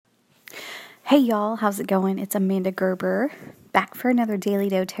Hey y'all, how's it going? It's Amanda Gerber back for another Daily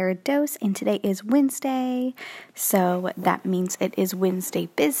doTERRA dose, and today is Wednesday, so that means it is Wednesday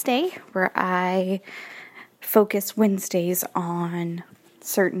Biz Day, where I focus Wednesdays on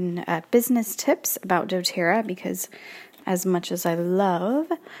certain business tips about doTERRA, because as much as I love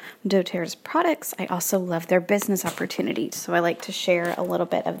doTERRA's products, I also love their business opportunities, so I like to share a little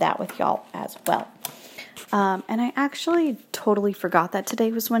bit of that with y'all as well. And I actually totally forgot that today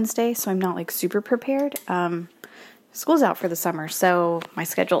was Wednesday, so I'm not super prepared. School's out for the summer, so my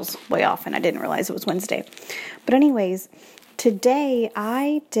schedule's way off and I didn't realize it was Wednesday. But anyways, today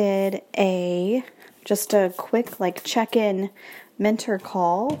I did just a quick check-in mentor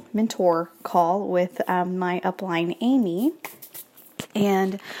call with my upline Amy.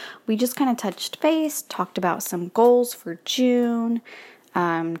 And we just kind of touched base, talked about some goals for June,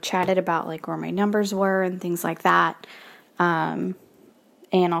 chatted about where my numbers were and things like that, and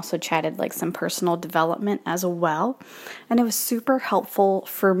also chatted some personal development as well, and it was super helpful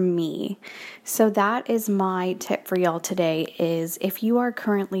for me. So that is my tip for y'all today, is if you are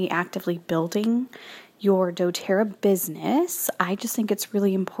currently actively building your doTERRA business, I just think it's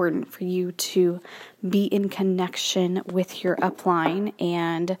really important for you to be in connection with your upline.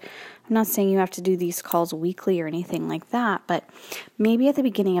 And I'm not saying you have to do these calls weekly or anything like that, but maybe at the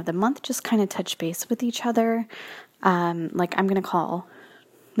beginning of the month, just kind of touch base with each other. I'm going to call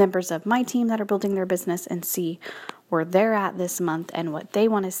members of my team that are building their business and see where they're at this month and what they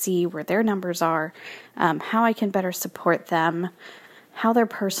want to see, where their numbers are, how I can better support them, how their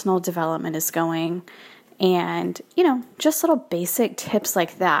personal development is going, and, just little basic tips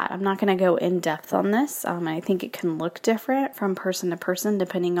like that. I'm not going to go in depth on this. I think it can look different from person to person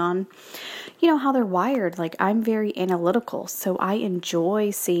depending on, how they're wired. I'm very analytical, so I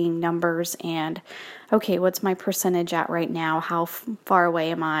enjoy seeing numbers and, okay, what's my percentage at right now? How far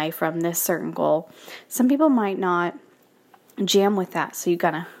away am I from this certain goal? Some people might not jam with that, so you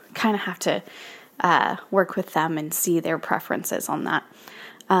gotta kind of have to work with them and see their preferences on that.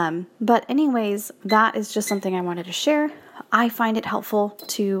 But anyways, that is just something I wanted to share. I find it helpful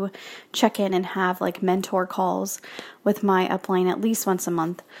to check in and have mentor calls with my upline at least once a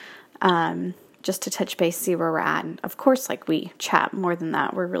month, just to touch base, see where we're at. And of course, we chat more than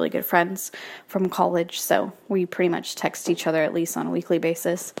that. We're really good friends from college, so we pretty much text each other at least on a weekly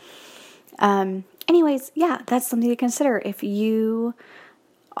basis. Anyways, yeah, that's something to consider. If you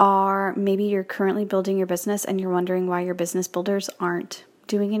maybe you're currently building your business and you're wondering why your business builders aren't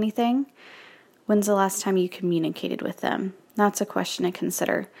doing anything, when's the last time you communicated with them? That's a question to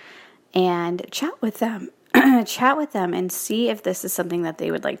consider. And chat with them. Chat with them and see if this is something that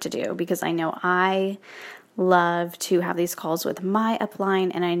they would like to do, because I know I love to have these calls with my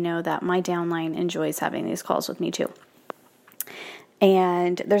upline, and I know that my downline enjoys having these calls with me too.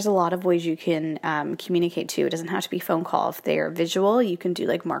 And there's a lot of ways you can communicate too. It doesn't have to be phone call. If they're visual, you can do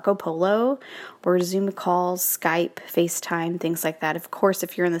Marco Polo or Zoom calls, Skype, FaceTime, things like that. Of course,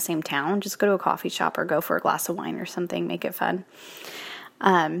 if you're in the same town, just go to a coffee shop or go for a glass of wine or something. Make it fun.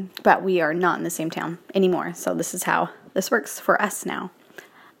 But we are not in the same town anymore. So this is how this works for us now.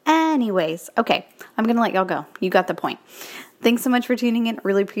 Anyways, okay, I'm going to let y'all go. You got the point. Thanks so much for tuning in.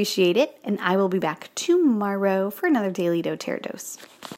 Really appreciate it. And I will be back tomorrow for another Daily doTERRA dose.